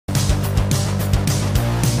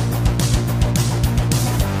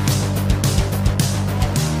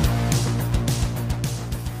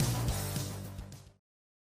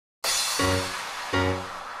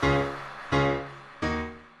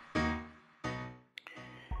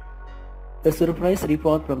A surprise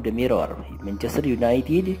report from the Mirror. Manchester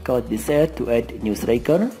United could decide to add new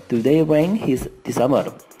striker to their rank this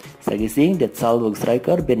summer, suggesting that Salzburg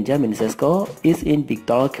striker Benjamin Sesko is in big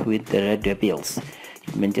talk with the Red Devils.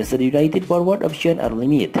 Manchester United forward options are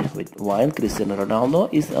limited, while Cristiano Ronaldo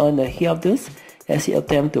is on the hiatus as he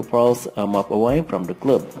attempts to force a move away from the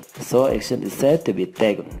club, so action is said to be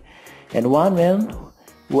taken. And one man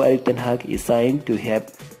who Erik ten Hag is saying to have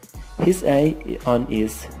his eye on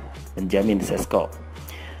is Benjamin Sesko.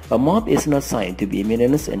 A move is not signed to be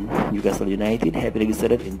imminent, and Newcastle United have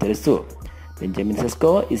registered interest too. Benjamin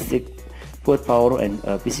Sesko is 6-foot power and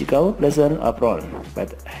a physical presence up front,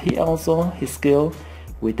 but he also has skill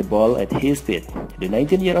with the ball at his feet. The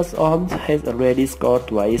 19-year-old has already scored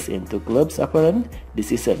twice in two clubs apparent this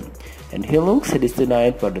season, and he looks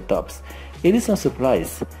destined for the tops. It is no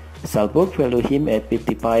surprise Salzburg value him at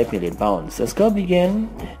 £55 million. Sesko began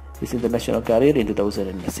his international career in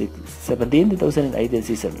 2017-2018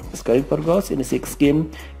 season, scoring 4 goals in 6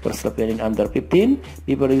 games for Slovenian under 15,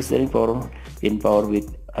 before registering in power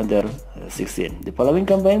with under 16. The following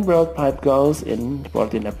campaign brought 5 goals in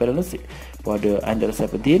 14 appearances for the under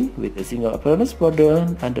 17, with a single appearance for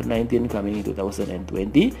the under 19 coming in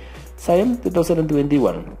 2020. Same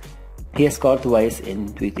 2021, he has scored twice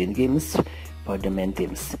in 15 games for the main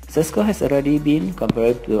teams. Sesko has already been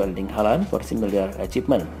compared to Erling Haaland for similar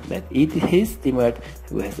achievement, but it is his teammate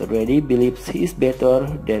who has already believes he is better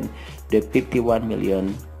than the £51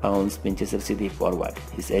 million Manchester City forward.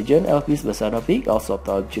 His agent Elvis Bosanovic also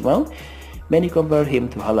told Jamal, many compare him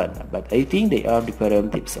to Haaland, but I think they are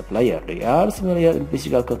different types of player. They are similar in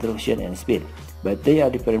physical contribution and speed, but they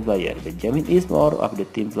are different players. Benjamin is more of the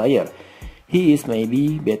team player. He is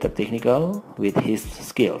maybe better technical with his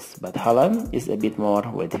skills, but Haaland is a bit more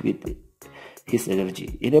with his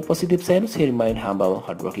energy. In a positive sense, he remains humble,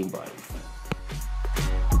 hardworking boy.